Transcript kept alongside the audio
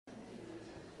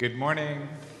Good morning.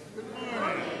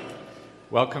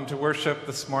 Welcome to worship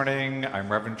this morning. I'm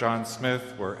Reverend John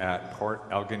Smith. We're at Port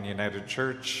Elgin United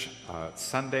Church,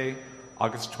 Sunday,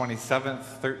 August 27th,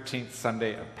 13th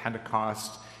Sunday of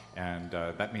Pentecost, and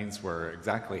that means we're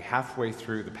exactly halfway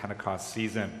through the Pentecost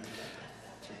season.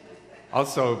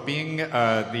 Also, being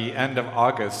the end of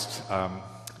August,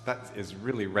 that is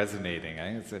really resonating.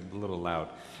 I think it's a little loud.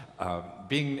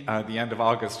 Being the end of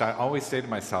August, I always say to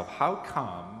myself, how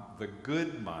come the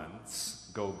good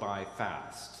months go by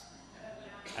fast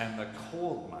and the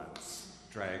cold months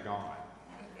drag on,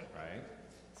 right?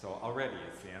 So already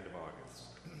it's the end of August.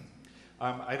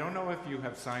 I don't know if you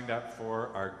have signed up for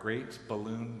our great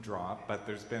balloon drop, but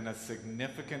there's been a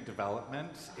significant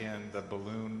development in the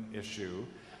balloon issue.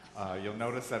 You'll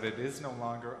notice that it is no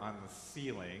longer on the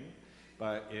ceiling,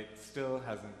 but it still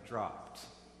hasn't dropped.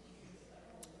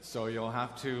 So you'll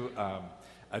have to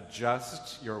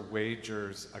adjust your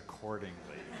wagers accordingly.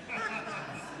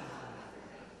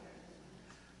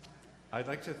 I'd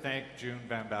like to thank June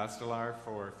Van Bastelaar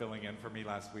for filling in for me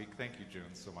last week. Thank you,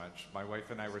 June, so much. My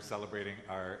wife and I were celebrating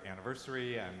our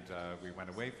anniversary, and we went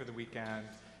away for the weekend,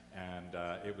 and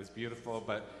it was beautiful.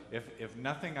 But if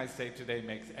nothing I say today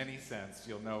makes any sense,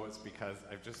 you'll know it's because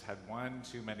I've just had one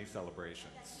too many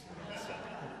celebrations.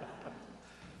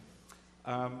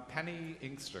 Penny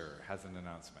Inkster has an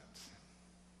announcement.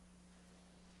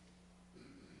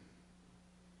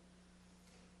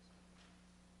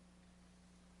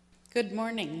 Good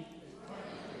morning.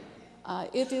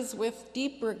 It is with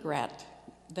deep regret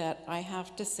that I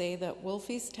have to say that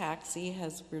Wolfie's Taxi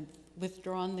has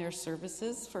withdrawn their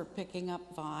services for picking up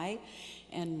Vi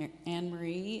and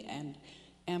Anne-Marie and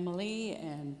Emily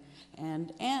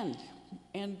and Anne.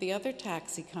 And the other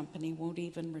taxi company won't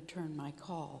even return my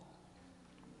call.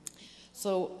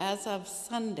 So as of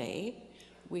Sunday,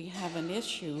 we have an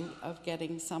issue of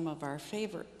getting some of our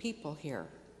favorite people here.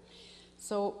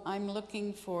 So I'm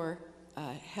looking for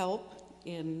help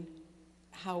in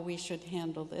how we should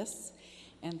handle this.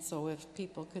 And so if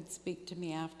people could speak to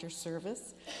me after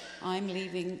service. I'm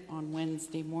leaving on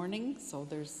Wednesday morning, so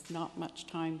there's not much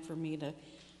time for me to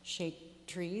shake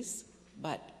trees,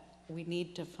 but we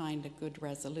need to find a good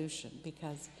resolution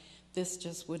because this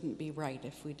just wouldn't be right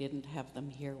if we didn't have them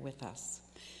here with us.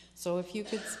 So if you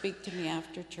could speak to me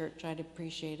after church, I'd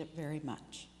appreciate it very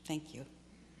much. Thank you.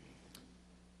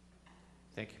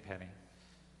 Thank you, Penny.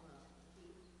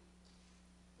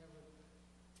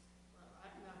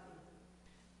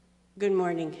 Good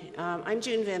morning. I'm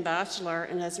June Van Bastelaar,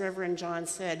 and as Reverend John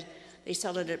said,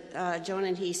 Joan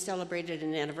and he celebrated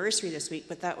an anniversary this week,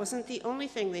 but that wasn't the only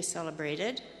thing they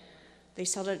celebrated. They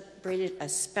celebrated a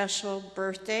special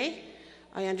birthday.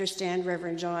 I understand,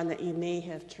 Reverend John, that you may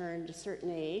have turned a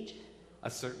certain age.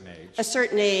 A certain age. A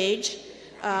certain age.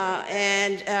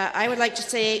 And I would like to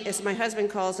say, as my husband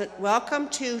calls it, welcome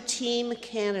to Team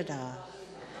Canada.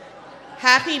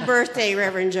 Happy birthday,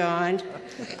 Reverend John. All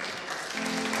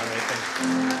right, thank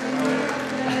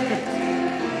you.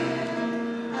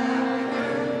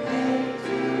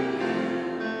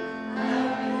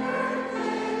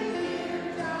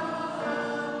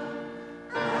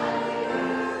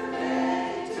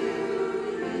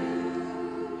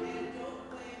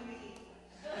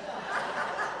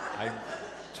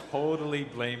 Totally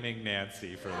blaming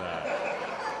Nancy for that.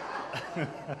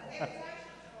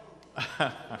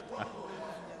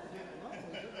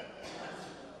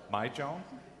 My Joan?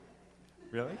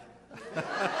 Really?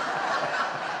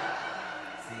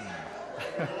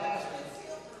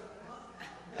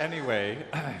 Anyway,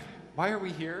 why are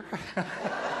we here?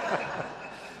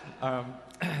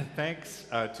 Thanks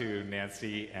to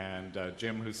Nancy and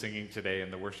Jim, who's singing today,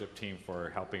 and the worship team for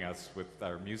helping us with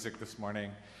our music this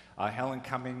morning. Helen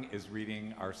Cumming is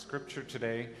reading our scripture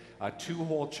today, 2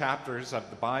 whole chapters of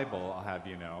the Bible, I'll have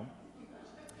you know.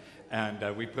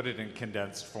 And we put it in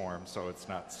condensed form, so it's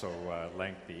not so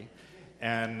lengthy.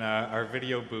 And our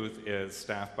video booth is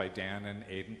staffed by Dan and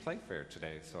Aidan Playfair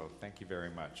today, so thank you very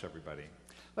much, everybody.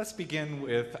 Let's begin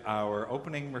with our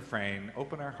opening refrain,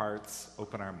 open our hearts,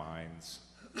 open our minds,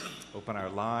 open our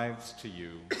lives to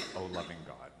you, O loving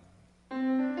God.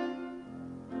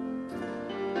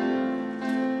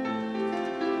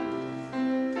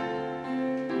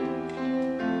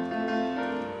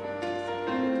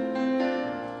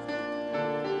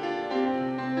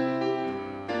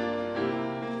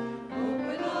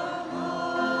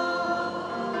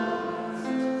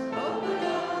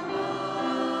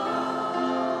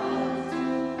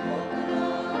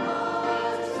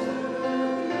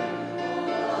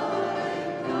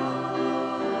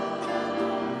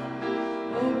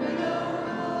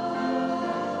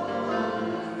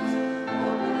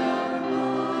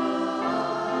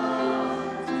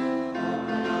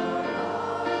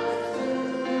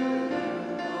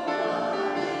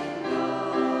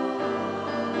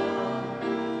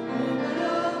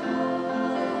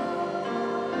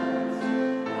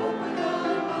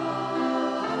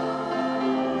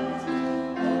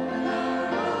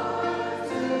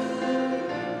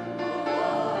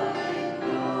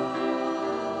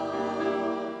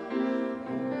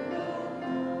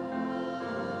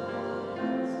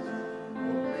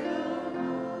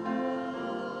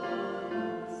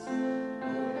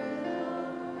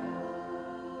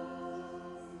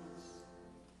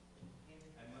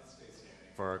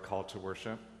 for our call to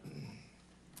worship.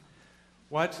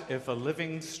 What if a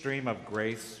living stream of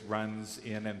grace runs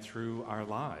in and through our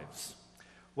lives?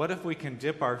 What if we can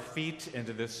dip our feet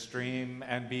into this stream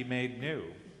and be made new?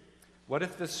 What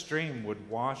if this stream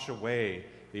would wash away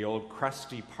the old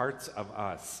crusty parts of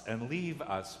us and leave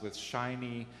us with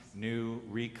shiny, new,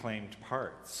 reclaimed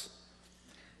parts?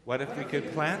 What if we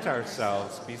could plant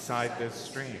ourselves beside this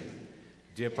stream,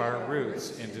 dip our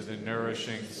roots into the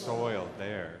nourishing soil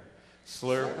there,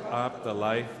 slurp up the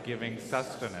life-giving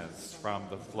sustenance from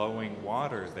the flowing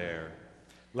water there,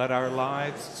 let our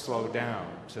lives slow down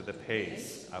to the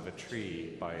pace of a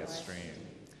tree by a stream?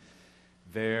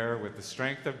 There, with the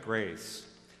strength of grace,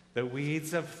 the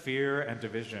weeds of fear and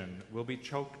division will be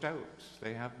choked out.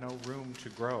 They have no room to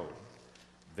grow.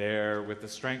 There, with the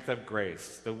strength of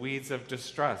grace, the weeds of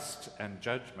distrust and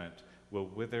judgment will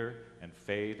wither and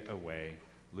fade away,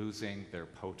 losing their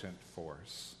potent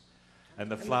force. And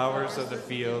the flowers of the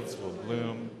fields will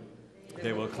bloom.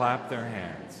 They will clap their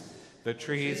hands. The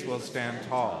trees will stand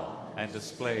tall and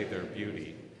display their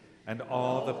beauty. And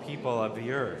all the people of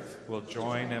the earth will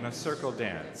join in a circle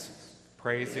dance,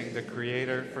 praising the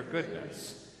Creator for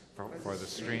goodness, for the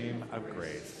stream of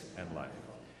grace and life.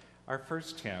 Our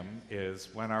first hymn is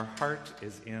When Our Heart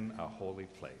is in a Holy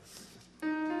Place.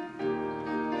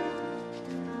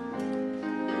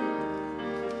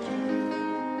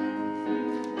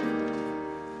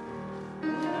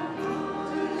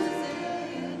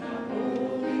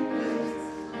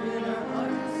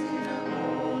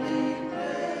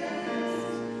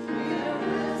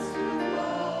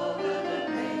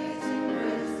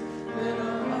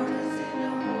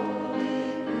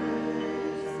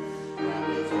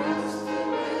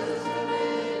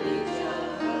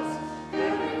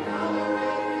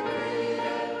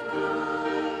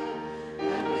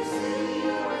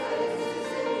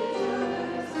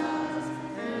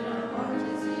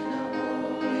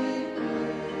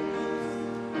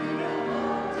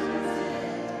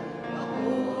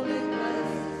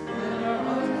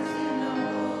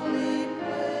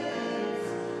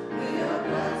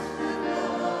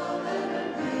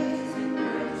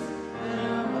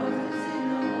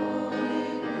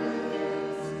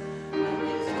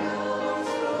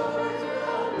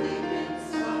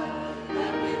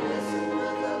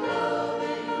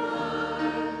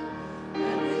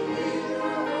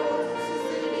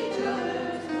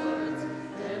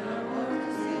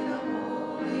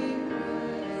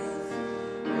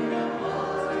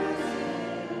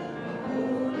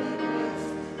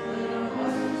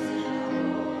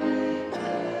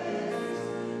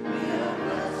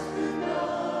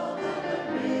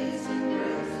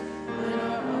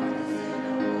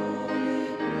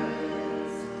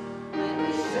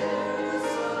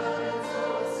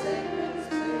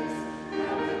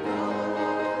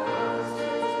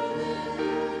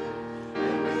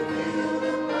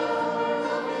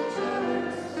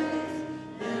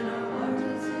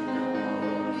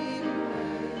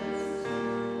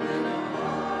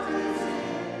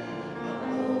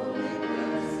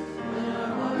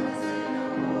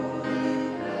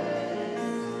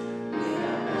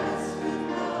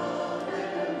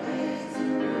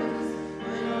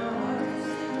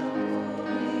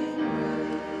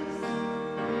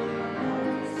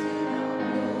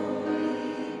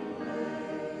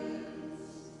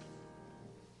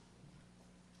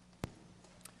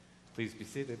 Please be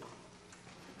seated.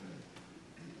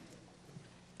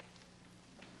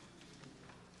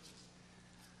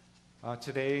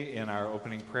 Today, in our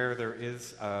opening prayer, there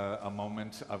is a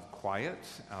moment of quiet.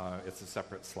 It's a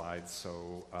separate slide,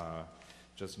 so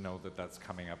just know that that's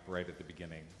coming up right at the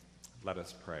beginning. Let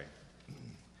us pray.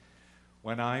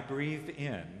 When I breathe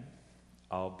in,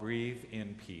 I'll breathe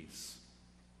in peace.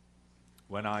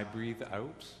 When I breathe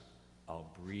out,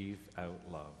 I'll breathe out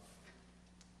love.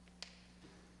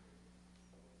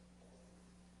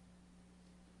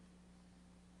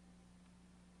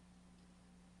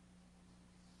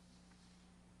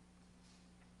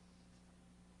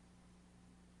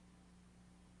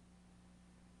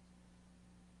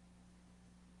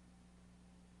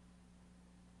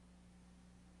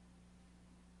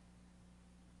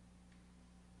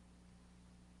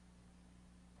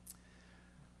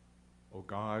 O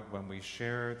God, when we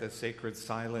share the sacred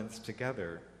silence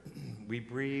together, we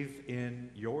breathe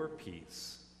in your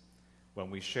peace.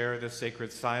 When we share the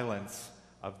sacred silence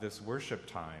of this worship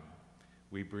time,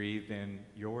 we breathe in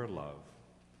your love.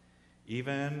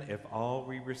 Even if all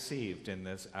we received in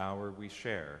this hour we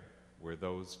share were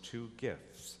those two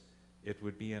gifts, it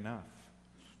would be enough.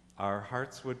 Our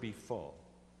hearts would be full.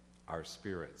 Our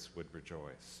spirits would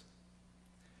rejoice.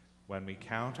 When we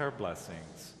count our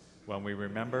blessings, when we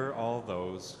remember all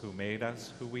those who made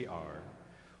us who we are,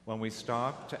 when we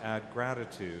stop to add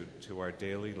gratitude to our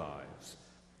daily lives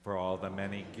for all the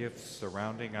many gifts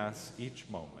surrounding us each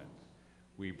moment,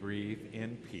 we breathe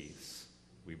in peace,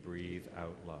 we breathe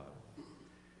out love.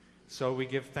 So we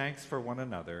give thanks for one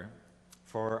another,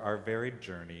 for our varied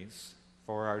journeys,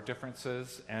 for our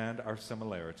differences and our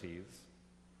similarities.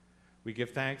 We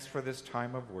give thanks for this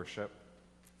time of worship,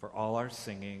 for all our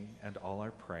singing and all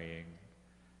our praying,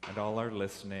 and all our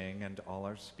listening and all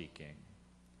our speaking,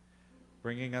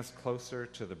 bringing us closer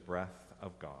to the breath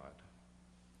of God.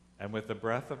 And with the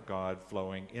breath of God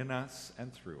flowing in us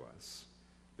and through us,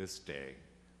 this day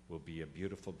will be a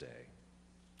beautiful day.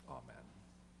 Amen.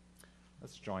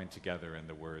 Let's join together in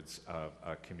the words of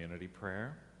a community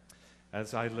prayer.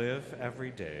 As I live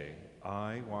every day,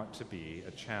 I want to be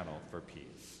a channel for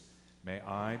peace. May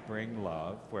I bring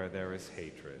love where there is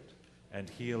hatred, and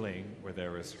healing where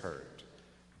there is hurt,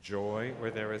 joy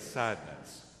where there is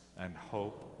sadness, and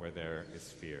hope where there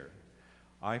is fear.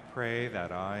 I pray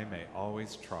that I may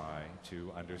always try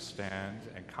to understand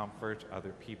and comfort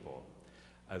other people,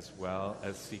 as well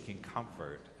as seeking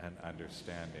comfort and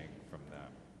understanding from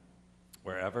them.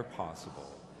 Wherever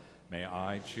possible, may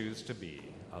I choose to be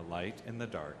a light in the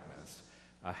darkness,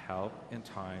 a help in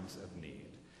times of need,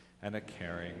 and a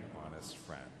caring, honest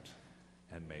friend.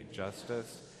 And may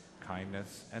justice,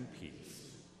 kindness, and peace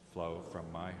flow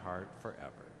from my heart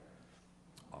forever.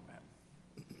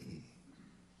 Amen.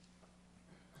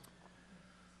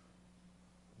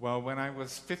 Well, when I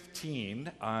was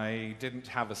 15, I didn't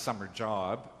have a summer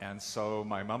job, and so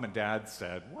my mom and dad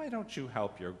said, why don't you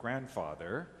help your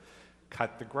grandfather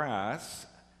cut the grass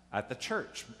at the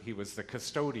church? He was the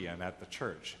custodian at the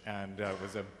church, and it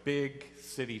was a big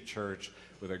city church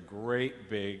with a great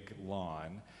big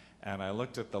lawn. And I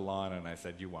looked at the lawn and I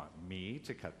said, you want me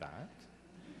to cut that?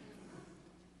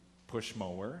 Push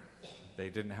mower. They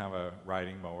didn't have a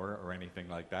riding mower or anything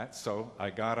like that. So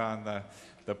I got on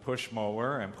the push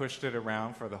mower and pushed it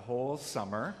around for the whole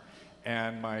summer.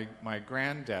 And my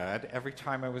granddad, every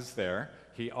time I was there,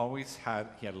 he had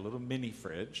a little mini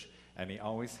fridge, and he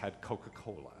always had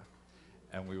Coca-Cola.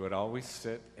 And we would always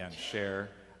sit and share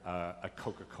a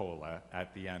Coca-Cola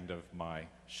at the end of my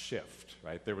shift,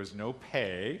 right? There was no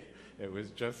pay. It was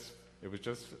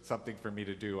just something for me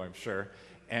to do, I'm sure,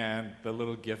 and the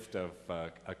little gift of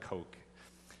a Coke.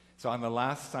 So on the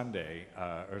last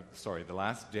the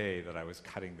last day that I was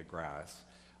cutting the grass,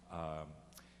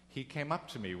 he came up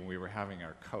to me when we were having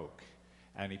our Coke,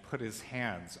 and he put his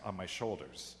hands on my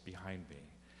shoulders behind me,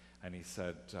 and he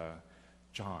said,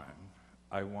 John,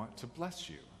 I want to bless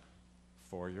you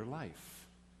for your life.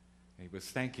 And he was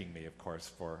thanking me, of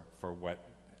course, for what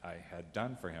I had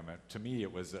done for him. To me,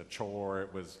 it was a chore.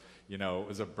 It was, it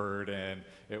was a burden.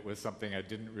 It was something I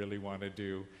didn't really want to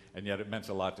do, and yet it meant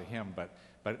a lot to him.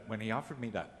 But when he offered me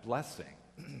that blessing,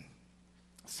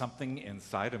 something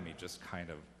inside of me just kind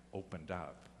of opened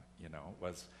up.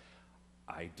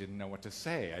 I didn't know what to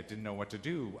say. I didn't know what to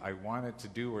do. I wanted to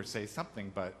do or say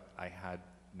something, but I had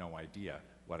no idea.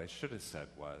 What I should have said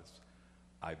was,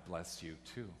 I bless you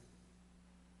too,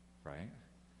 right?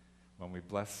 When we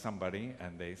bless somebody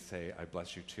and they say, I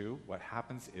bless you too, what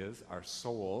happens is our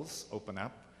souls open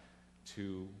up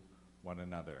to one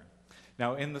another.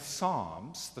 Now in the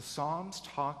Psalms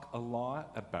talk a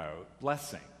lot about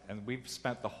blessing, and we've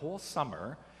spent the whole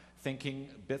summer thinking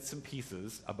bits and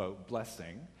pieces about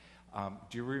blessing.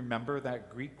 Do you remember that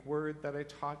Greek word that I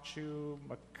taught you,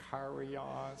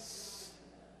 makarios?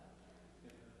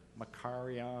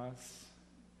 Makarios,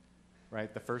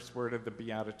 right? The first word of the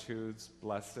Beatitudes,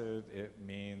 blessed, it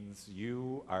means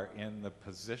you are in the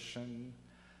position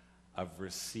of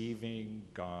receiving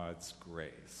God's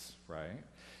grace, right?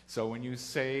 So when you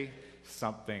say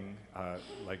something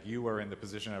like you are in the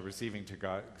position of receiving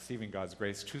God's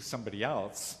grace to somebody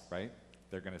else, right?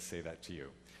 They're going to say that to you.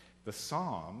 The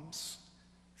Psalms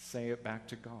say it back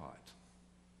to God.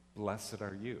 Blessed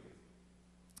are you,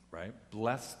 right?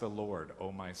 Bless the Lord,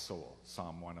 O my soul,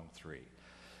 Psalm 103.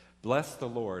 Bless the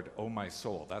Lord, O my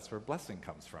soul. That's where blessing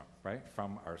comes from, right?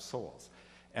 From our souls.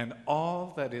 And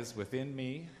all that is within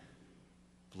me,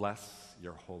 bless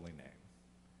your holy name,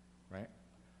 right?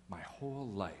 My whole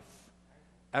life,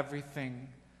 everything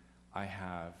I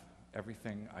have,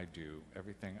 everything I do,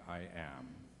 everything I am,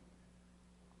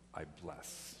 I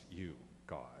bless you,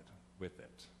 God, with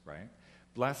it, right?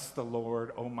 Bless the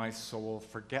Lord, O my soul,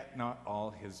 forget not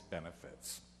all his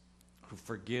benefits, who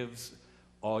forgives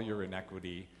all your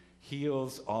iniquity,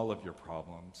 heals all of your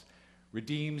problems,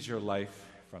 redeems your life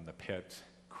from the pit,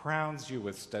 crowns you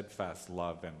with steadfast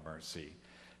love and mercy,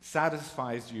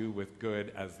 satisfies you with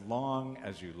good as long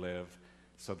as you live,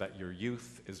 so that your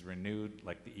youth is renewed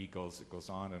like the eagles. It goes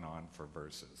on and on for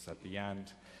verses. At the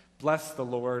end, bless the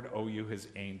Lord, O you his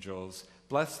angels.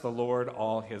 Bless the Lord,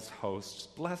 all his hosts.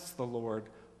 Bless the Lord,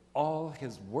 all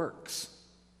his works.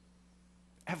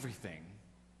 Everything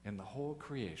in the whole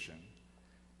creation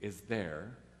is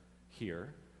there,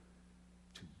 here,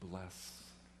 to bless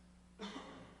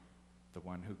the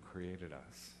one who created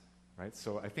us, right?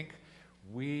 So I think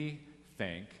we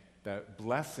think that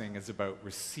blessing is about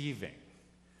receiving.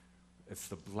 It's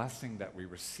the blessing that we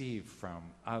receive from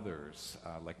others,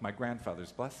 like my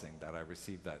grandfather's blessing that I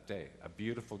received that day, a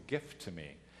beautiful gift to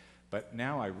me. But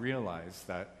now I realize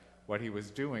that what he was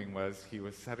doing was he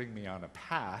was setting me on a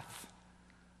path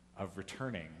of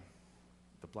returning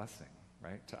the blessing,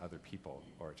 right, to other people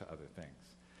or to other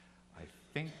things. I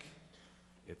think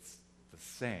it's the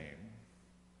same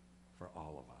for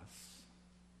all of us,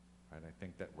 right? I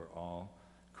think that we're all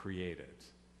created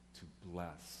to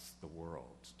bless the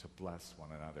world, to bless one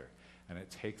another. And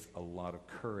it takes a lot of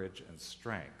courage and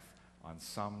strength on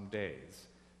some days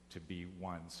to be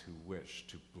ones who wish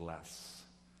to bless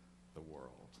the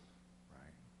world, right?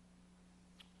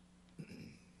 It's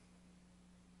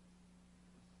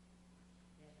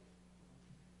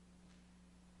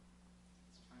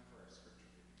time for our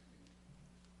scripture reading.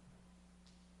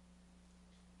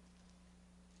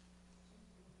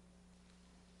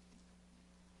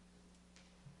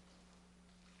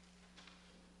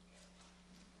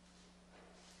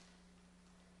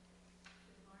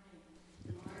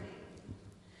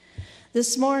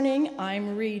 This morning,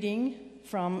 I'm reading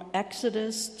from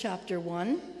Exodus chapter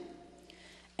 1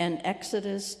 and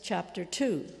Exodus chapter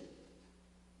 2.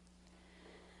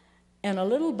 And a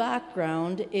little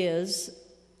background is,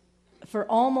 for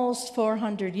almost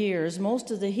 400 years,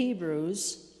 most of the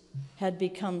Hebrews had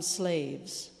become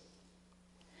slaves.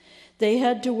 They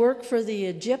had to work for the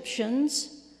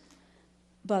Egyptians,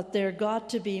 but there got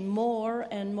to be more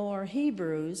and more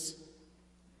Hebrews.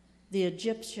 The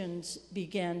Egyptians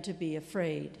began to be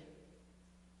afraid.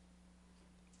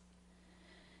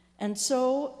 And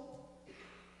so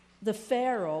the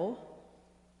Pharaoh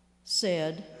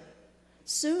said,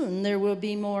 soon there will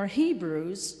be more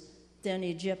Hebrews than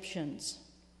Egyptians.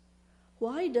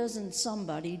 Why doesn't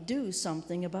somebody do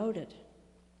something about it?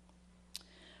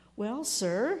 Well,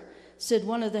 sir, said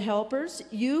one of the helpers,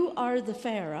 you are the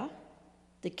Pharaoh,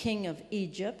 the king of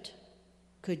Egypt.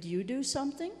 Could you do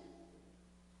something?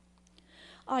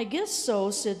 I guess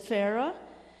so, said Pharaoh,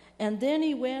 and then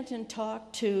he went and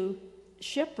talked to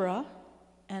Shiphrah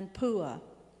and Puah.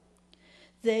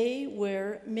 They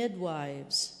were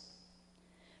midwives,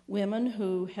 women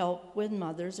who help when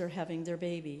mothers are having their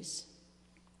babies.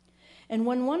 And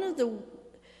when one of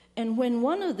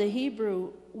the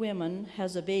Hebrew women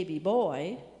has a baby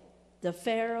boy, the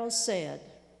Pharaoh said,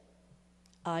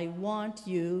 I want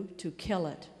you to kill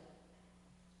it.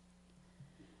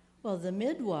 Well, the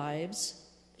midwives,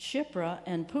 Shiphrah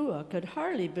and Puah, could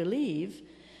hardly believe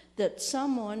that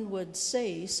someone would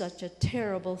say such a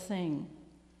terrible thing.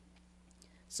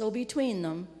 So between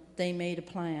them, they made a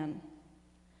plan.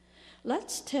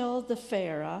 Let's tell the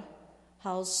Pharaoh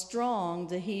how strong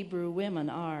the Hebrew women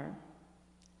are.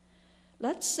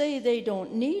 Let's say they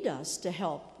don't need us to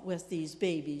help with these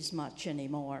babies much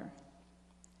anymore.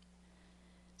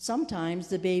 Sometimes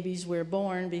the babies were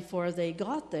born before they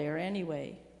got there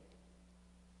anyway.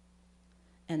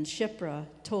 And Shiphrah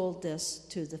told this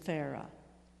to the Pharaoh.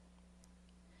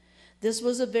 This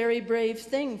was a very brave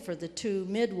thing for the two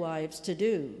midwives to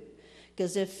do,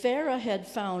 because if Pharaoh had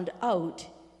found out,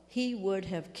 he would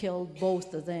have killed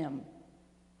both of them.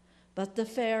 But the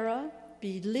Pharaoh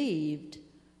believed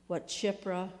what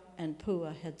Shiphrah and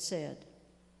Puah had said.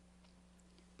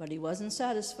 But he wasn't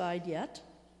satisfied yet.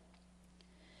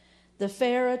 The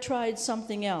Pharaoh tried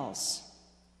something else.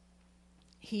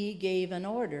 He gave an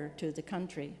order to the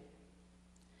country.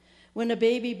 When a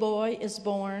baby boy is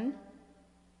born,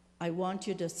 I want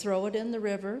you to throw it in the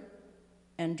river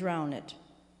and drown it.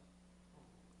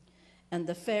 And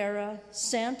the Pharaoh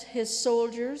sent his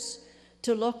soldiers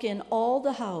to look in all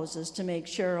the houses to make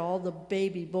sure all the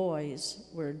baby boys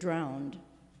were drowned.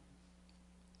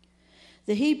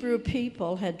 The Hebrew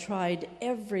people had tried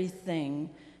everything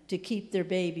to keep their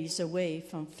babies away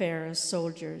from Pharaoh's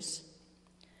soldiers.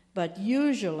 But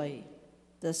usually,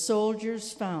 the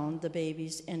soldiers found the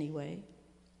babies anyway.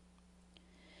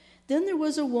 Then there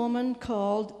was a woman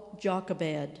called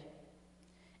Jochebed,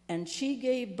 and she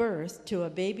gave birth to a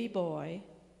baby boy,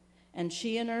 and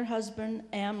she and her husband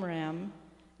Amram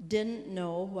didn't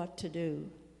know what to do.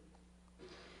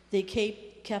 They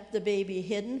kept the baby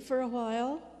hidden for a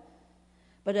while,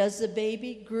 but as the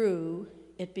baby grew,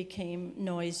 it became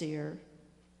noisier.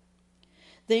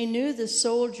 They knew the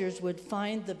soldiers would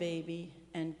find the baby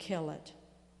and kill it.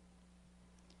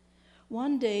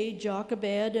 One day,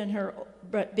 Jochebed and her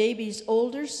baby's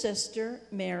older sister,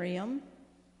 Miriam,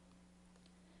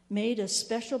 made a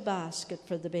special basket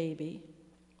for the baby.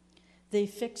 They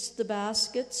fixed the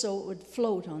basket so it would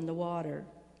float on the water.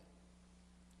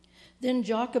 Then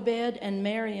Jochebed and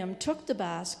Miriam took the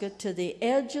basket to the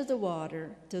edge of the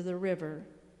water, to the river.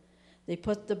 They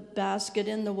put the basket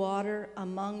in the water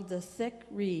among the thick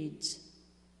reeds.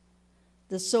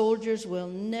 The soldiers will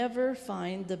never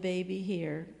find the baby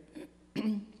here.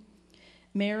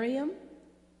 Miriam,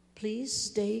 please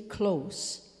stay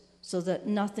close so that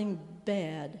nothing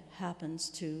bad happens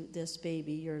to this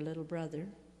baby, your little brother.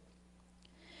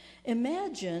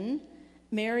 Imagine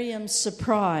Miriam's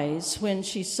surprise when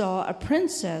she saw a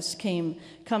princess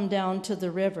come down to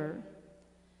the river,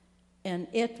 and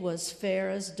it was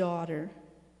Pharaoh's daughter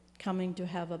coming to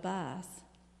have a bath.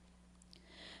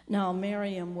 Now,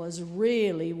 Miriam was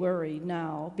really worried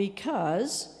now,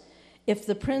 because if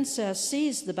the princess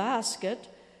sees the basket,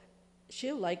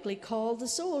 she'll likely call the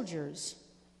soldiers.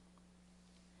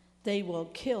 They will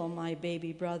kill my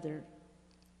baby brother.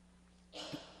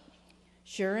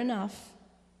 Sure enough,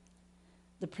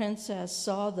 the princess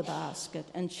saw the basket,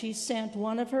 and she sent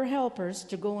one of her helpers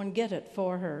to go and get it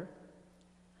for her.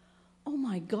 Oh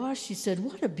my gosh, she said,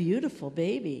 what a beautiful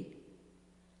baby.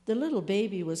 The little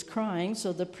baby was crying,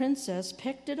 so the princess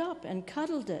picked it up and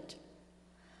cuddled it.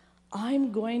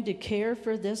 I'm going to care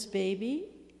for this baby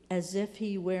as if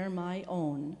he were my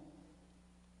own.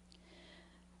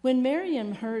 When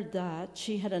Miriam heard that,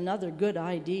 she had another good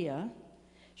idea.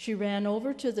 She ran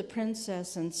over to the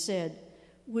princess and said,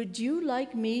 would you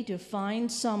like me to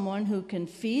find someone who can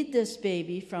feed this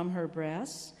baby from her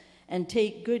breasts and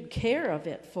take good care of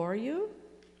it for you?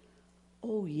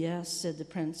 Oh, yes, said the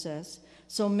princess.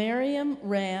 So Miriam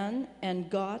ran and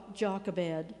got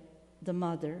Jochebed, the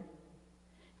mother.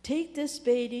 Take this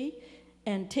baby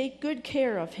and take good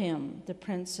care of him, the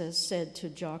princess said to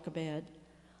Jochebed.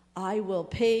 I will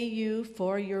pay you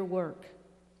for your work.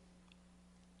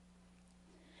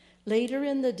 Later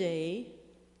in the day,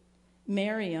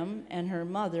 Miriam and her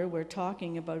mother were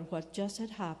talking about what just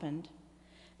had happened.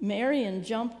 Miriam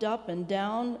jumped up and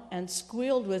down and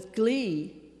squealed with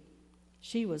glee.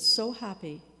 She was so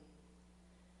happy.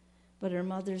 But her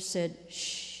mother said,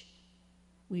 shh,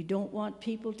 we don't want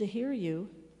people to hear you.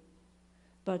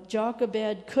 But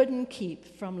Jochebed couldn't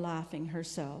keep from laughing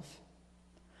herself.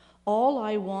 All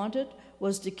I wanted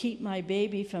was to keep my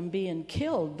baby from being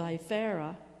killed by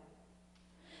Pharaoh.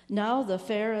 Now the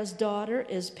Pharaoh's daughter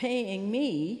is paying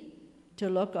me to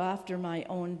look after my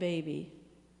own baby.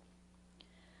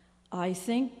 I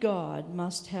think God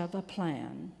must have a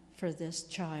plan for this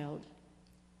child.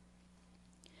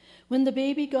 When the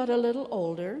baby got a little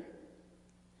older,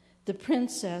 the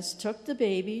princess took the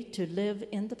baby to live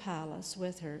in the palace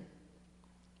with her.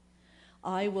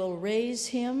 I will raise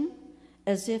him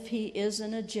as if he is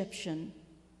an Egyptian.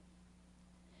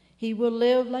 He will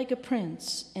live like a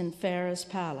prince in Pharaoh's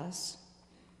palace,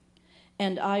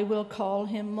 and I will call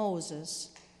him Moses.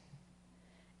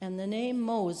 And the name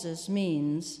Moses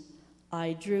means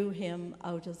I drew him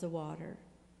out of the water.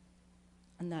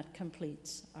 And that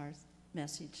completes our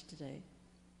message today.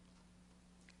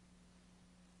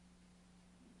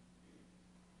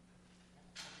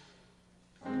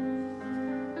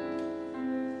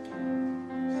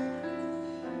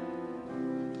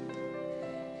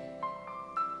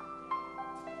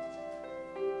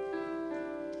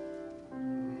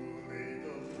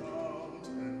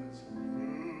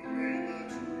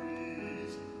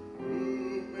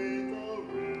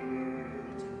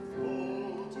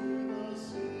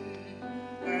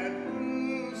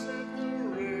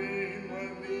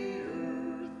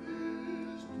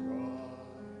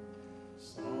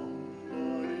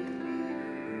 Somebody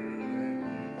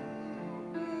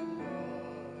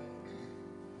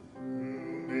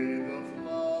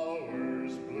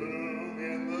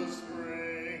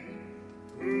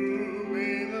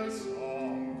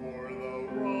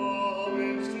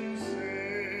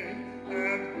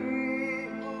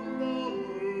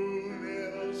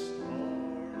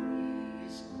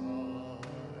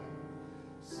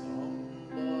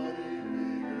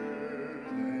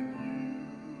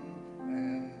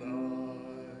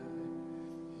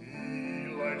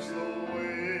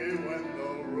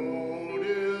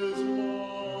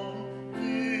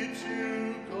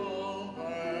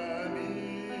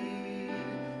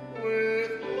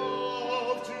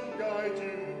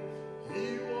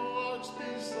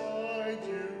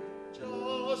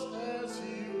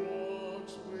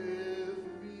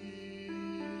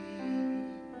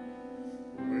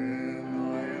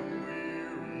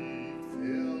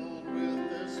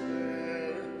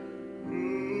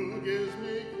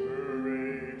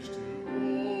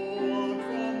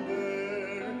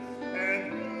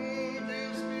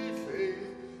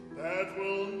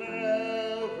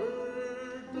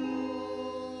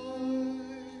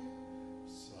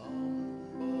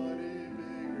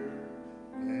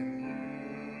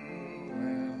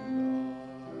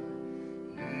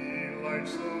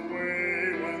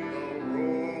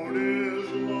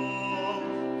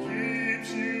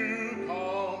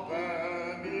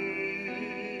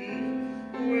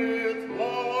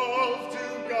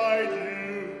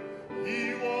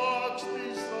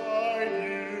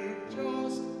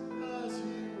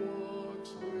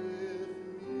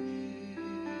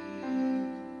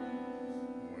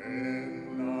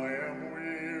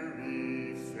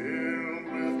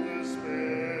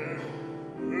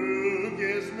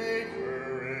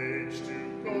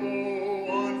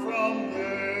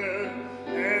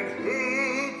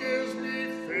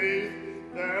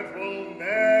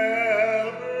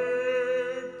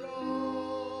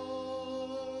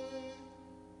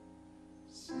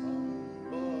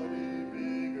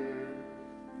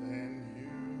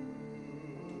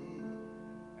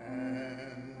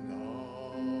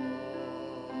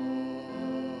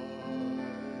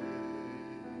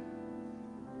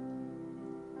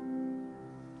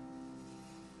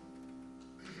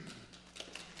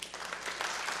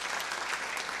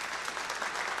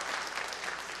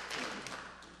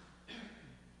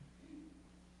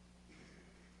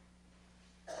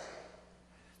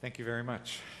Thank you very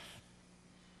much.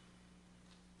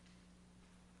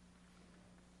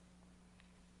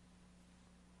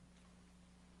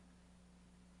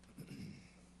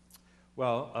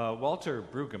 Well, Walter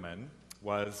Brueggemann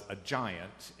was a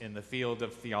giant in the field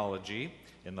of theology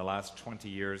in the last 20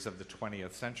 years of the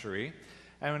 20th century,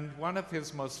 and one of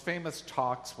his most famous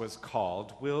talks was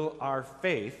called, "Will Our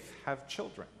Faith Have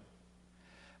Children?"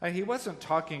 He wasn't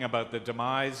talking about the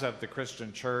demise of the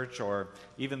Christian church or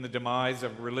even the demise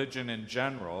of religion in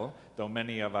general, though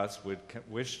many of us would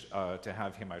wish to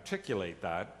have him articulate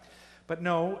that. But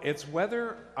no, it's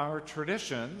whether our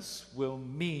traditions will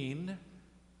mean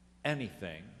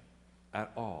anything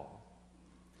at all.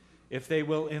 If they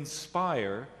will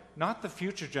inspire not the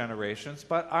future generations,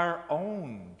 but our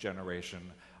own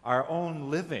generation, our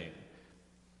own living.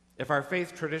 If our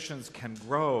faith traditions can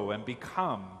grow and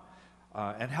become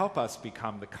and help us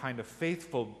become the kind of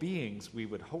faithful beings we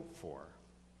would hope for.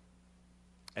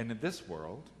 And in this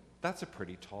world, that's a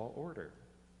pretty tall order.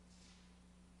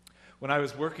 When I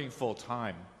was working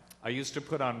full-time, I used to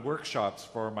put on workshops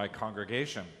for my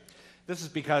congregation. This is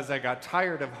because I got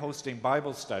tired of hosting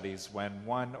Bible studies when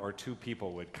one or two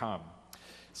people would come.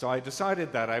 So I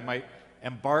decided that I might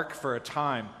embark for a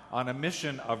time on a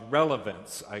mission of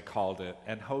relevance, I called it,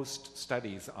 and host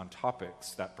studies on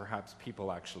topics that perhaps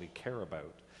people actually care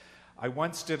about. I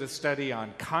once did a study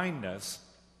on kindness,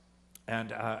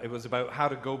 and it was about how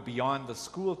to go beyond the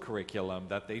school curriculum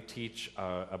that they teach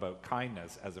about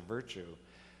kindness as a virtue.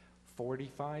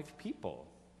 45 people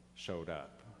showed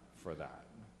up for that.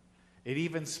 It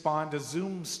even spawned a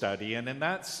Zoom study, and in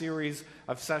that series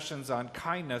of sessions on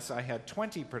kindness, I had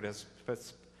 20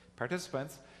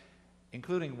 participants,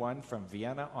 including one from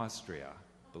Vienna, Austria,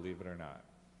 believe it or not.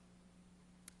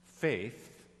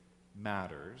 Faith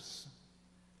matters,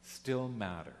 still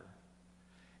matter.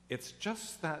 It's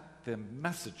just that the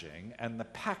messaging and the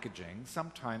packaging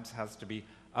sometimes has to be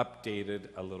updated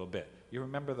a little bit. You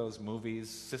remember those movies,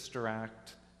 Sister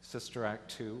Act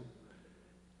 2?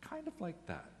 Kind of like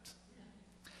that.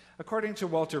 According to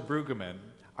Walter Brueggemann,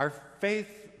 our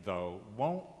faith, though,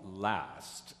 won't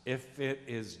last if it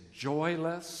is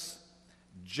joyless,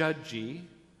 judgy,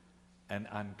 and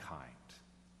unkind,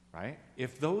 right?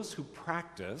 If those who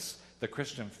practice the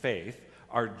Christian faith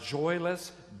are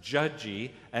joyless, judgy,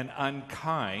 and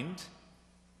unkind,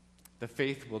 the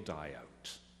faith will die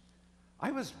out.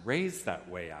 I was raised that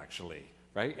way, actually,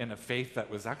 right? In a faith that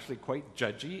was actually quite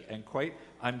judgy and quite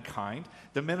unkind.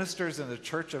 The ministers in the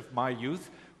church of my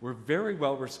youth were very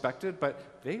well respected,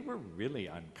 but they were really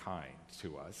unkind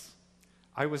to us.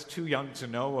 I was too young to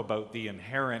know about the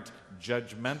inherent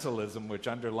judgmentalism which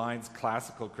underlines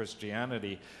classical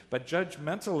Christianity, but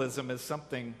judgmentalism is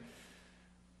something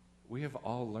we have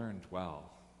all learned well.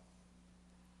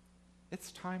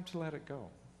 It's time to let it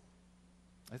go.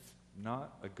 It's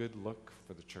not a good look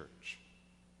for the church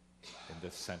in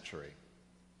this century.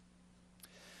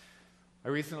 I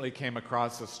recently came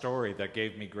across a story that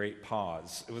gave me great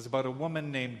pause. It was about a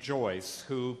woman named Joyce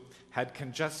who had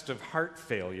congestive heart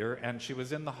failure, and she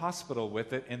was in the hospital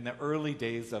with it in the early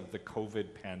days of the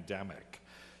COVID pandemic.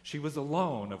 She was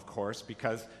alone, of course,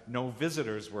 because no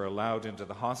visitors were allowed into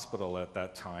the hospital at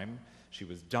that time. She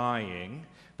was dying,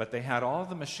 but they had all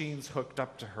the machines hooked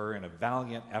up to her in a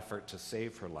valiant effort to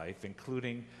save her life,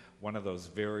 including one of those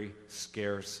very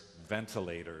scarce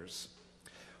ventilators.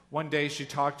 One day she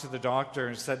talked to the doctor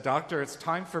and said, "Doctor, it's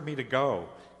time for me to go.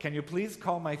 Can you please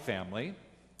call my family?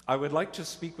 I would like to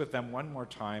speak with them one more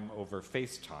time over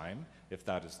FaceTime if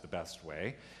that is the best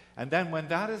way. And then when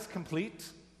that is complete,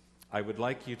 I would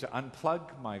like you to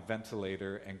unplug my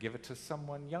ventilator and give it to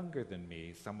someone younger than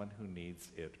me, someone who needs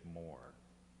it more.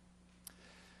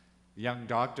 The young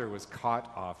doctor was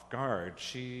caught off guard.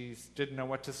 She didn't know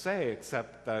what to say,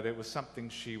 except that it was something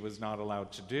she was not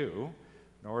allowed to do,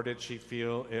 nor did she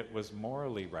feel it was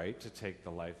morally right to take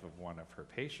the life of one of her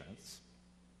patients.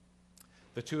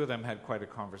 The two of them had quite a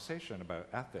conversation about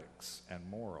ethics and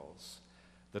morals.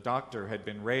 The doctor had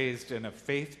been raised in a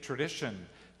faith tradition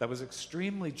that was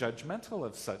extremely judgmental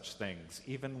of such things,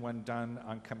 even when done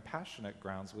on compassionate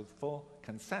grounds with full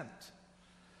consent.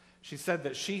 She said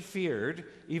that she feared,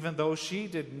 even though she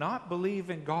did not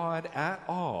believe in God at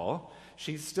all,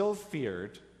 she still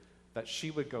feared that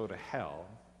she would go to hell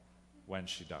when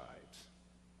she died.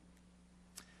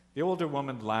 The older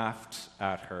woman laughed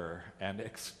at her and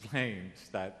explained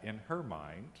that in her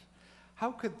mind,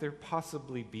 how could there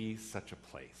possibly be such a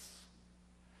place?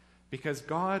 Because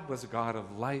God was a God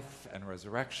of life and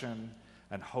resurrection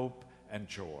and hope and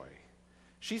joy.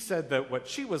 She said that what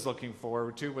she was looking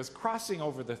forward to was crossing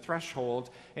over the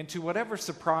threshold into whatever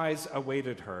surprise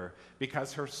awaited her,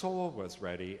 because her soul was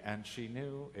ready and she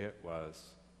knew it was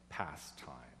past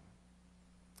time.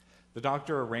 The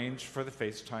doctor arranged for the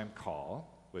FaceTime call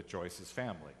with Joyce's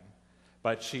family,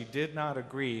 but she did not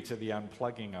agree to the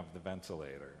unplugging of the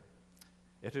ventilator.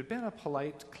 It had been a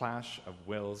polite clash of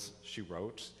wills, she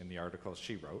wrote in the article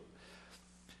she wrote.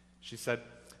 She said,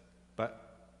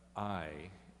 "But I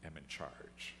am in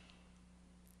charge."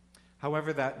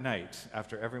 However, that night,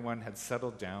 after everyone had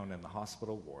settled down in the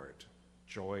hospital ward,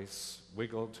 Joyce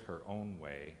wiggled her own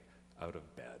way out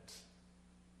of bed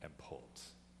and pulled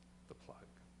the plug.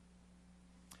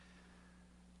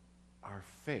 Our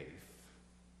faith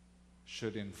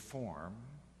should inform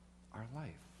our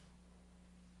life.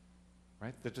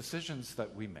 Right? The decisions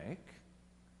that we make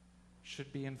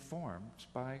should be informed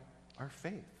by our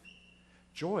faith.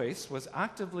 Joyce was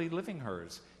actively living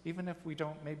hers, even if we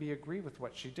don't maybe agree with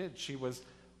what she did. She was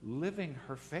living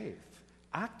her faith,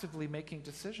 actively making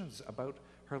decisions about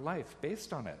her life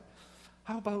based on it.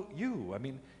 How about you? I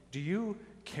mean, do you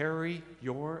carry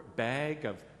your bag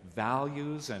of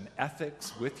values and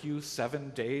ethics with you 7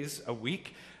 days a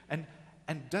week?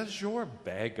 And does your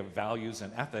bag of values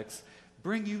and ethics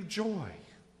bring you joy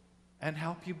and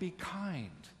help you be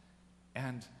kind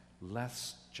and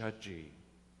less judgy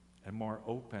and more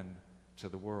open to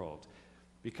the world?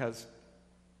 Because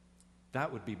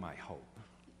that would be my hope.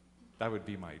 That would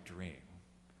be my dream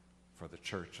for the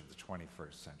church of the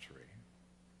 21st century.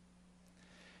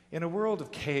 In a world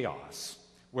of chaos,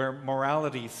 where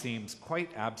morality seems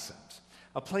quite absent,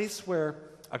 a place where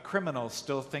a criminal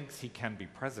still thinks he can be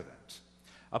president,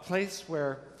 a place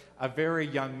where a very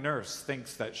young nurse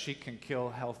thinks that she can kill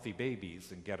healthy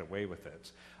babies and get away with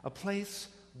it. A place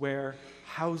where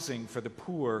housing for the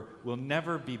poor will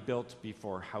never be built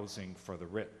before housing for the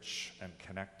rich and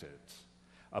connected.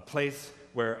 A place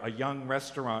where a young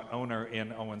restaurant owner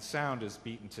in Owen Sound is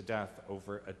beaten to death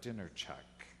over a dinner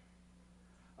check.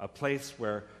 A place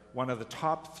where one of the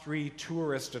top 3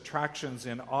 tourist attractions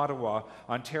in Ottawa,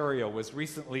 Ontario, was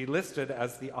recently listed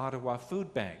as the Ottawa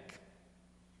Food Bank.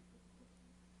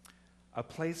 A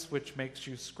place which makes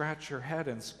you scratch your head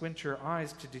and squint your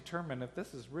eyes to determine if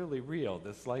this is really real,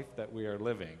 this life that we are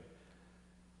living.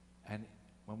 And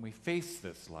when we face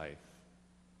this life,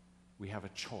 we have a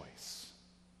choice.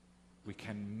 We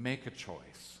can make a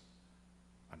choice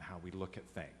on how we look at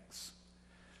things.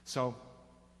 So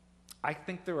I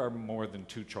think there are more than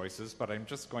 2 choices, but I'm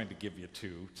just going to give you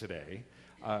 2 today.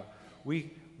 We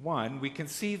can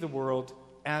see the world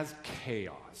as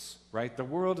chaos, right? The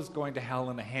world is going to hell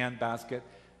in a handbasket.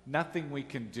 Nothing we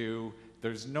can do.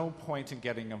 There's no point in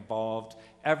getting involved.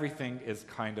 Everything is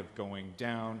kind of going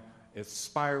down. It's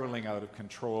spiraling out of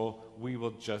control. We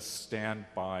will just stand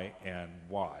by and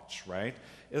watch, right?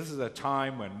 This is a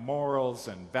time when morals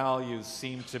and values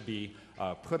seem to be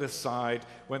put aside,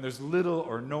 when there's little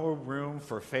or no room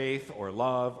for faith or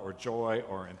love or joy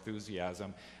or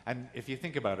enthusiasm. And if you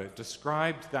think about it,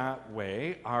 described that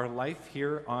way, our life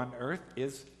here on earth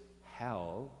is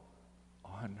hell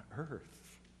on earth.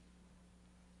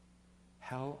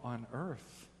 Hell on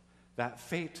earth. That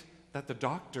fate that the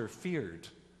doctor feared,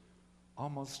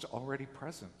 almost already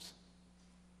present.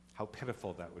 How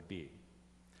pitiful that would be.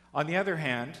 On the other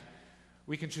hand,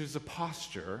 we can choose a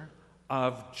posture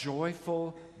of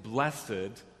joyful,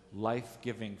 blessed,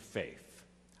 life-giving faith.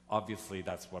 Obviously,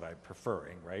 that's what I'm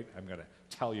preferring, right? I'm going to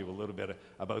tell you a little bit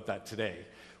about that today.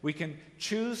 We can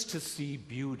choose to see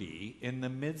beauty in the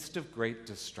midst of great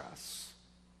distress.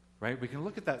 right? We can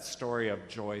look at that story of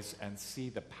Joyce and see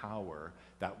the power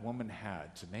that woman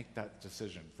had to make that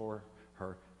decision for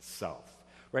herself,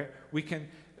 right? We can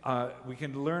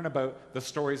learn about the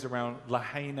stories around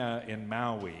Lahaina in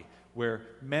Maui, where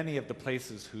many of the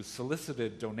places who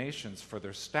solicited donations for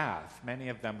their staff, many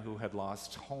of them who had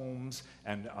lost homes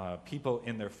and people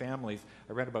in their families.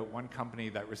 I read about one company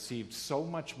that received so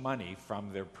much money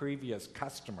from their previous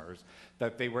customers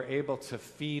that they were able to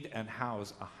feed and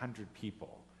house 100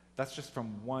 people. That's just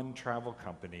from one travel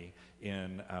company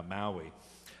in Maui.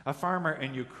 A farmer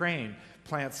in Ukraine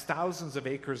plants thousands of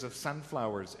acres of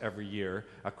sunflowers every year,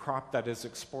 a crop that is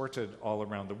exported all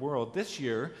around the world. This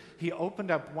year, he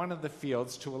opened up one of the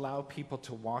fields to allow people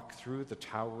to walk through the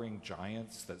towering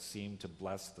giants that seem to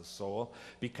bless the soul,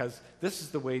 because this is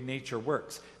the way nature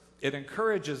works. It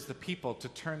encourages the people to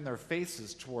turn their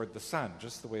faces toward the sun,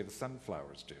 just the way the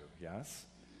sunflowers do, yes?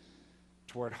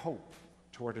 Toward hope,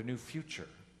 toward a new future,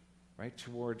 right?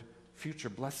 Toward future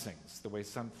blessings, the way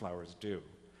sunflowers do.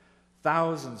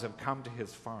 Thousands have come to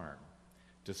his farm,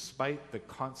 despite the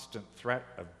constant threat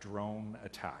of drone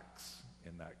attacks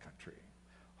in that country.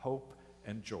 Hope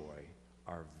and joy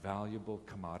are valuable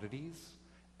commodities,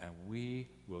 and we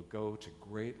will go to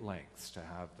great lengths to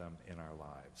have them in our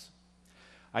lives.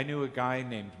 I knew a guy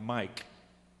named Mike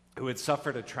who had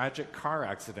suffered a tragic car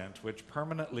accident which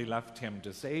permanently left him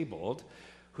disabled,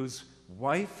 whose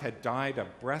wife had died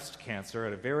of breast cancer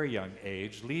at a very young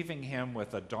age, leaving him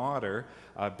with a daughter,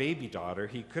 a baby daughter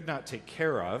he could not take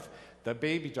care of. The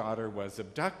baby daughter was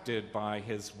abducted by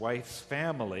his wife's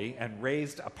family and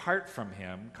raised apart from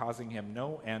him, causing him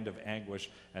no end of anguish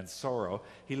and sorrow.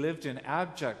 He lived in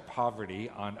abject poverty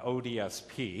on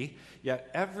ODSP, yet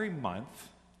every month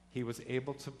he was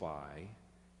able to buy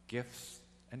gifts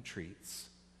and treats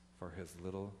for his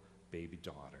little baby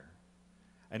daughter.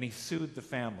 And he sued the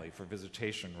family for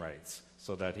visitation rights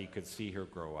so that he could see her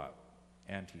grow up.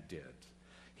 And he did.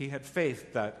 He had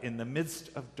faith that in the midst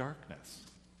of darkness,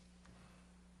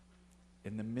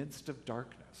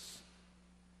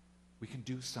 we can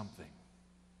do something.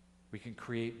 We can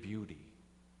create beauty.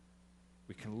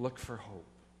 We can look for hope.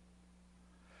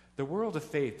 The world of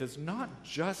faith is not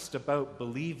just about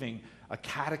believing a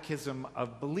catechism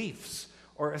of beliefs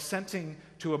or assenting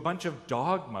to a bunch of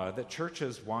dogma that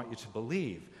churches want you to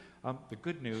believe. The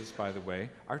good news, by the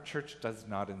way, our church does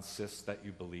not insist that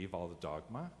you believe all the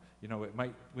dogma. You know,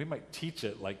 we might teach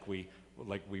it like we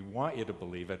want you to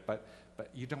believe it, but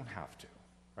you don't have to,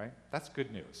 right? That's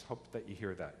good news. Hope that you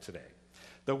hear that today.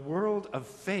 The world of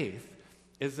faith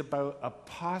is about a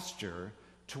posture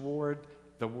toward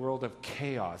the world of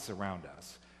chaos around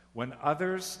us. When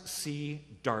others see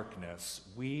darkness,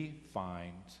 we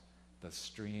find the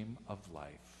stream of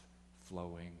life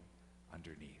flowing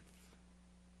underneath.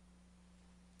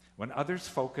 When others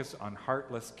focus on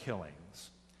heartless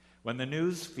killings, when the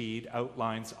news feed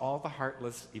outlines all the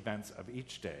heartless events of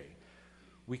each day,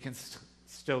 we can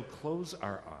still close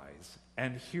our eyes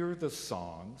and hear the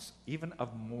songs, even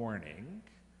of mourning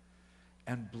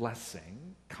and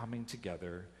blessing, coming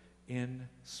together in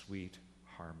sweet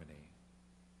harmony.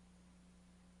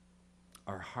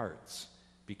 Our hearts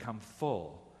become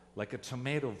full, like a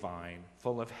tomato vine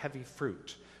full of heavy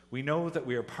fruit. We know that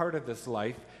we are part of this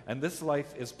life, and this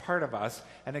life is part of us,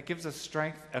 and it gives us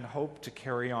strength and hope to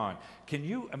carry on. Can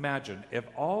you imagine if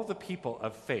all the people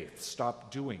of faith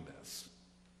stopped doing this?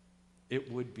 It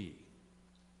would be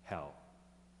hell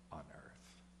on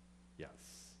earth. Yes.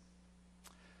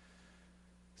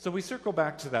 So we circle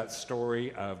back to that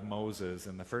story of Moses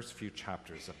in the first few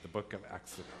chapters of the book of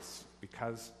Exodus,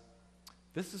 because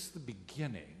this is the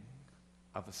beginning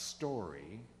of a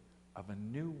story of a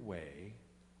new way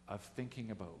of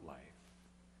thinking about life.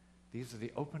 These are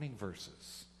the opening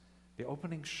verses, the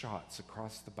opening shots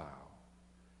across the bow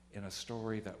in a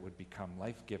story that would become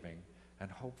life-giving and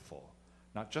hopeful,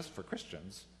 not just for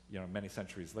Christians, many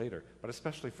centuries later, but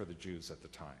especially for the Jews at the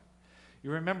time.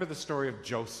 You remember the story of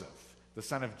Joseph, the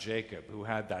son of Jacob, who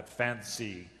had that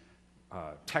fancy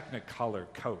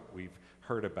Technicolor coat we've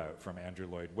heard about from Andrew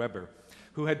Lloyd Webber,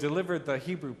 who had delivered the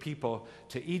Hebrew people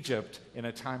to Egypt in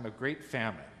a time of great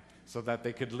famine so that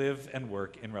they could live and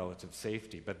work in relative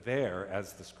safety. But there,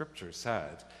 as the scripture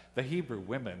said, the Hebrew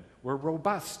women were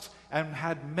robust and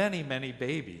had many, many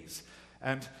babies.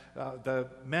 And the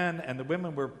men and the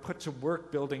women were put to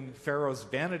work building Pharaoh's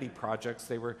vanity projects.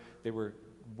 They were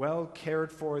well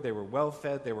cared for, they were well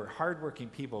fed, they were hardworking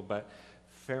people, but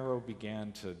Pharaoh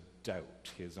began to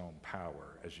doubt his own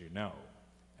power, as you know,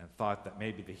 and thought that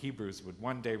maybe the Hebrews would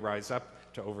one day rise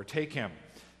up to overtake him.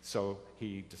 So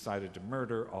he decided to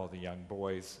murder all the young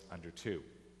boys under 2.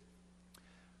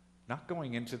 Not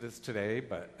going into this today,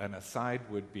 but an aside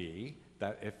would be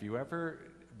that if you ever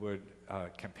would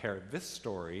compare this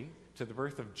story to the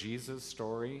birth of Jesus'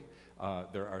 story,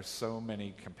 there are so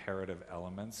many comparative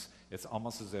elements. It's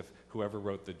almost as if whoever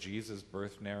wrote the Jesus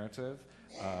birth narrative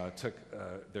took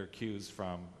their cues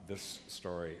from this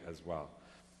story as well.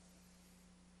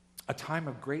 A time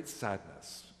of great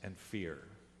sadness and fear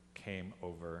came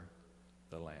over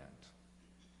the land.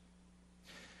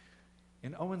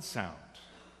 In Owen Sound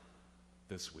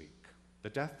this week, the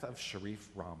death of Sharif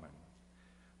Rahman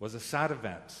was a sad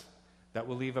event that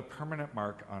will leave a permanent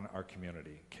mark on our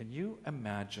community. Can you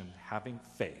imagine having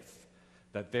faith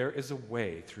that there is a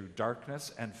way through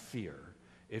darkness and fear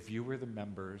if you were the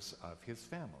members of his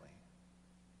family?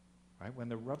 Right? When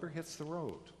the rubber hits the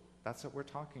road, that's what we're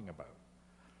talking about.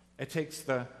 It takes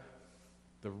the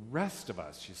rest of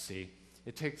us, you see,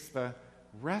 it takes the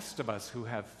rest of us who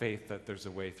have faith that there's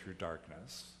a way through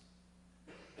darkness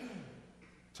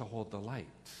to hold the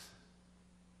light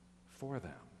for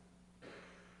them.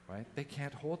 Right? They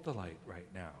can't hold the light right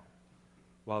now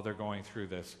while they're going through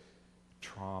this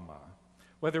trauma.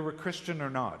 Whether we're Christian or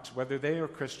not, whether they are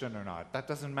Christian or not, that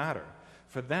doesn't matter.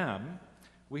 For them,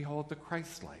 we hold the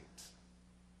Christ light.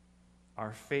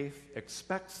 Our faith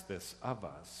expects this of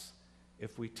us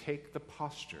if we take the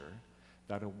posture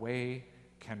that a way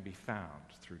can be found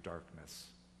through darkness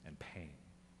and pain.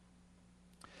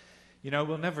 You know,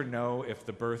 we'll never know if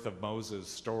the birth of Moses'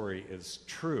 story is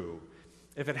true,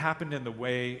 if it happened in the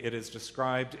way it is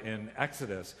described in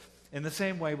Exodus. In the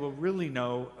same way, we'll really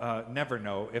never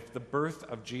know if the birth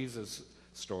of Jesus'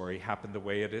 story happened the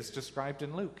way it is described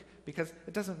in Luke, because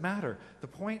it doesn't matter. The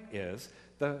point is,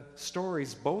 the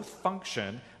stories both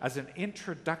function as an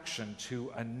introduction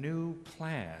to a new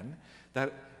plan,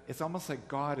 that it's almost like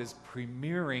God is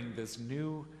premiering this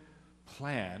new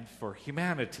plan for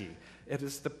humanity. It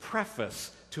is the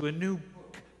preface to a new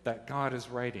book that God is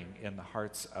writing in the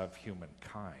hearts of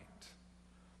humankind.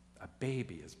 A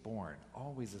baby is born,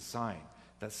 always a sign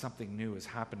that something new is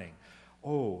happening.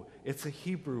 Oh, it's a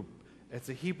Hebrew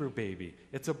baby.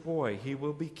 It's a boy. He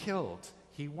will be killed.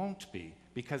 He won't be,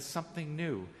 because something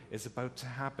new is about to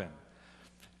happen.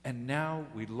 And now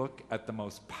we look at the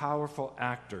most powerful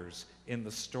actors in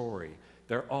the story.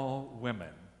 They're all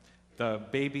women. The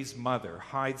baby's mother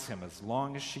hides him as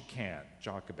long as she can,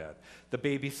 Jochebed. The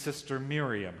baby's sister,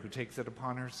 Miriam, who takes it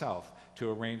upon herself to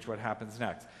arrange what happens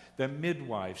next. The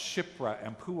midwives, Shiphrah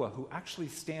and Puah, who actually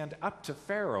stand up to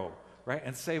Pharaoh, right,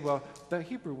 and say, well, the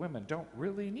Hebrew women don't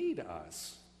really need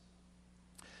us.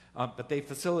 But they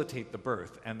facilitate the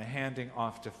birth and the handing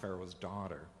off to Pharaoh's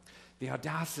daughter. The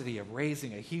audacity of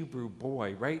raising a Hebrew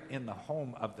boy right in the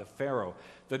home of the Pharaoh.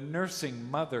 The nursing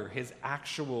mother, his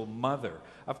actual mother.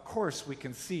 Of course, we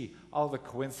can see all the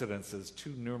coincidences,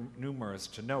 too numerous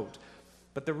to note.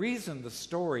 But the reason the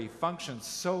story functions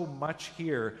so much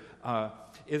here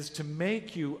is to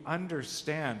make you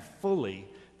understand fully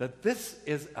that this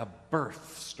is a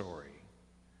birth story.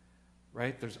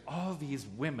 Right? There's all these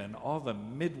women, all the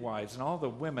midwives and all the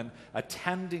women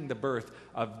attending the birth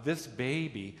of this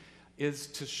baby is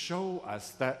to show us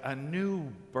that a new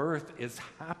birth is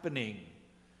happening.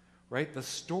 Right? The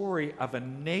story of a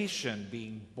nation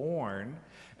being born,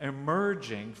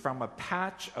 emerging from a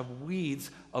patch of weeds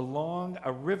along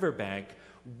a riverbank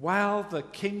while the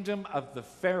kingdom of the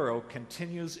Pharaoh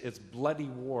continues its bloody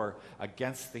war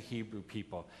against the Hebrew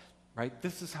people. Right?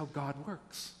 This is how God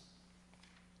works.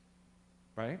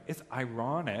 Right? It's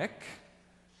ironic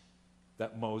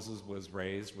that Moses was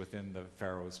raised within the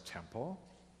Pharaoh's temple,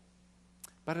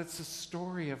 but it's a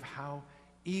story of how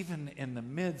even in the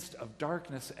midst of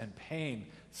darkness and pain,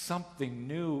 something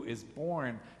new is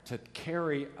born to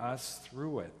carry us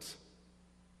through it.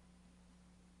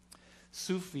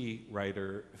 Sufi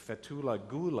writer Fethullah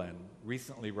Gulen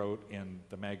recently wrote in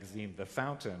the magazine The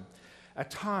Fountain,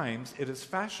 "At times it is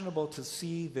fashionable to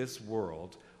see this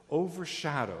world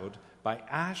overshadowed by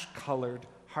ash-colored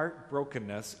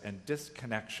heartbrokenness and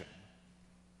disconnection.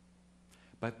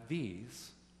 But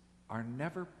these are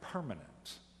never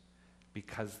permanent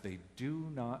because they do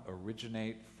not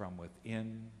originate from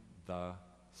within the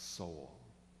soul.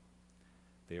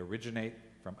 They originate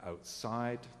from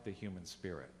outside the human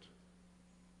spirit."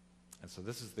 And so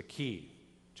this is the key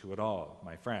to it all,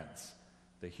 my friends.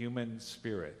 The human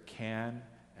spirit can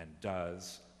and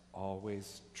does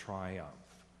always triumph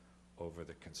over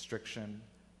the constriction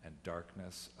and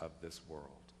darkness of this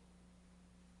world.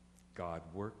 God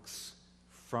works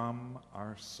from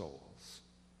our souls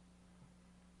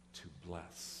to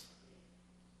bless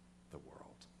the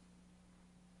world.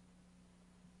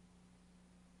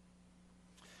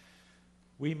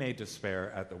 We may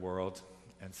despair at the world,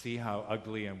 and see how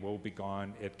ugly and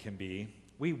woebegone it can be,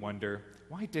 we wonder,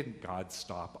 why didn't God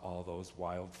stop all those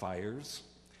wildfires?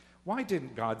 Why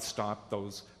didn't God stop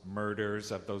those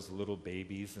murders of those little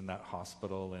babies in that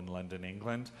hospital in London,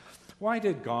 England? Why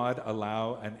did God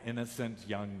allow an innocent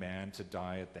young man to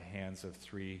die at the hands of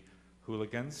 3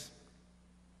 hooligans?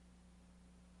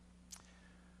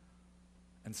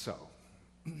 And so,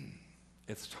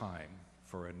 it's time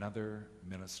for another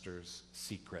minister's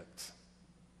secret.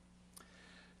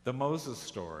 The Moses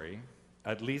story,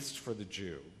 at least for the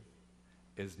Jew,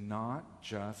 is not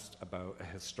just about a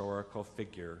historical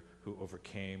figure who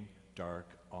overcame dark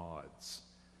odds.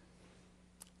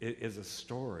 It is a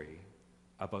story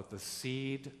about the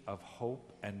seed of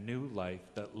hope and new life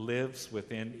that lives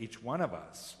within each one of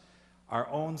us, our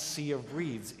own sea of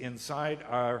reeds inside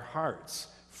our hearts,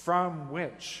 from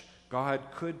which God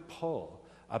could pull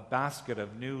a basket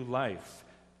of new life.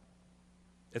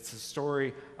 It's a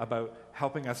story about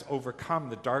helping us overcome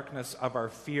the darkness of our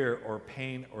fear or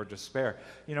pain or despair.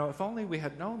 You know, if only we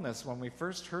had known this when we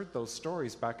first heard those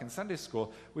stories back in Sunday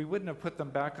school, we wouldn't have put them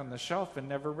back on the shelf and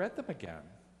never read them again.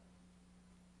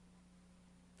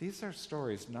 These are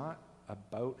stories not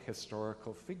about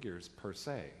historical figures per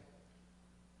se.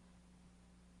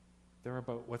 They're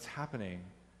about what's happening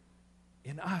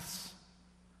in us.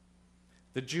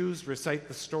 The Jews recite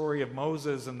the story of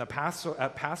Moses and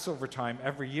at Passover time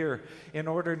every year in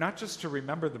order not just to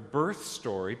remember the birth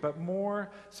story, but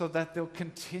more so that they'll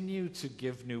continue to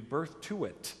give new birth to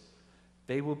it.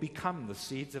 They will become the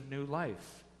seeds of new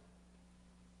life.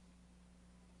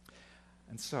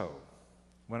 And so,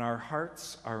 when our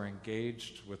hearts are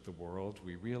engaged with the world,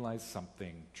 we realize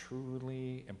something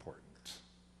truly important.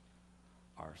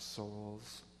 Our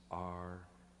souls are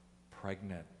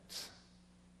pregnant.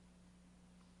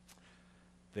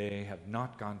 They have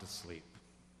not gone to sleep.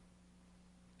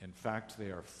 In fact,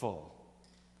 they are full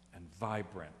and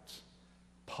vibrant,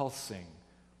 pulsing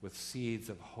with seeds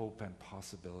of hope and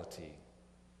possibility.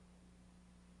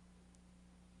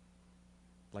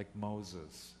 Like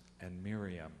Moses and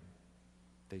Miriam,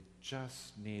 they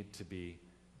just need to be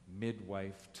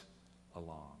midwifed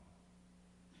along.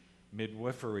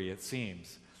 Midwifery, it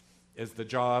seems, is the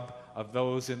job of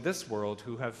those in this world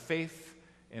who have faith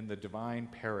in the divine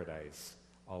paradise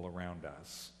all around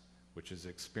us, which is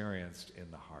experienced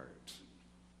in the heart.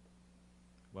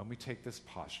 When we take this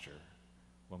posture,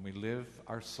 when we live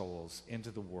our souls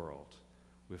into the world,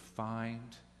 we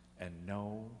find and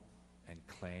know and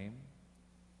claim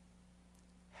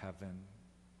heaven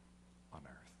on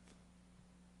earth.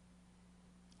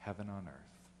 Heaven on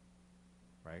earth,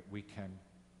 right? We can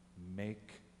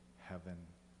make heaven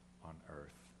on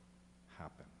earth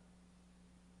happen.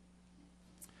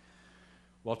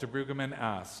 Walter Brueggemann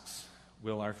asks,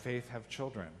 will our faith have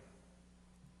children?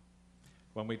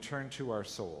 When we turn to our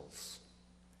souls,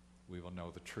 we will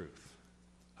know the truth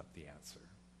of the answer.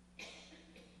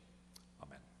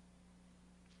 Amen.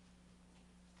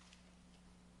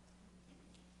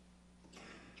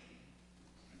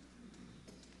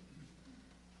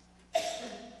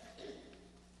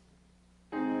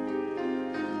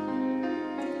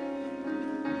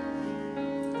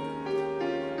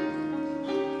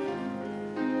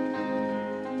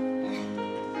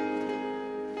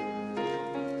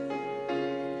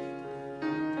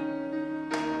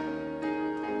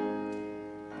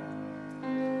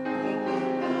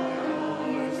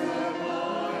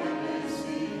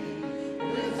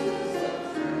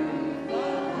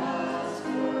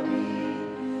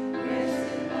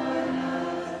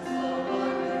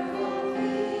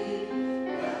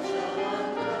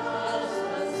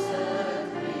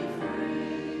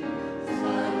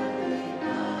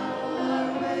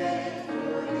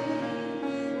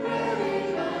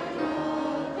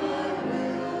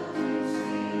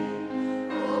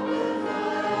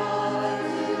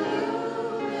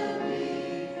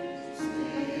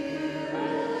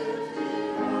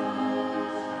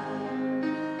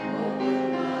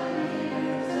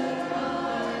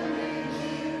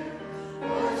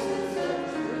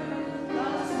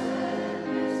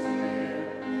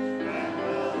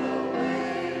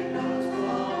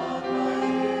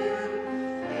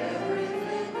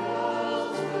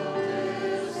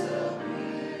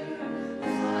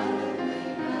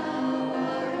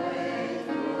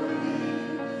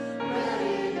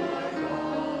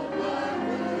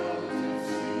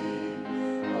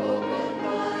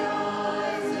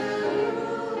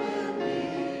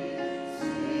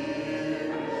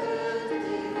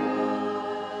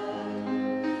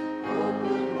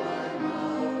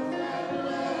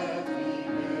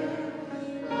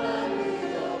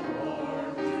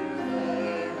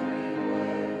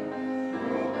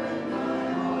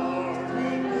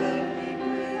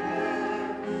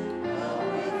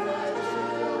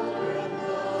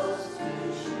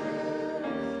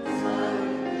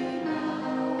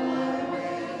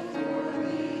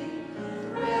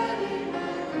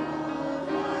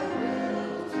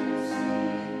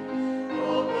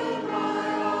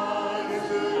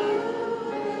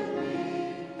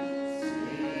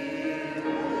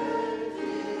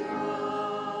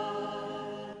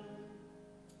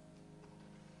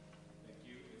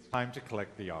 Time to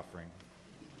collect the offering.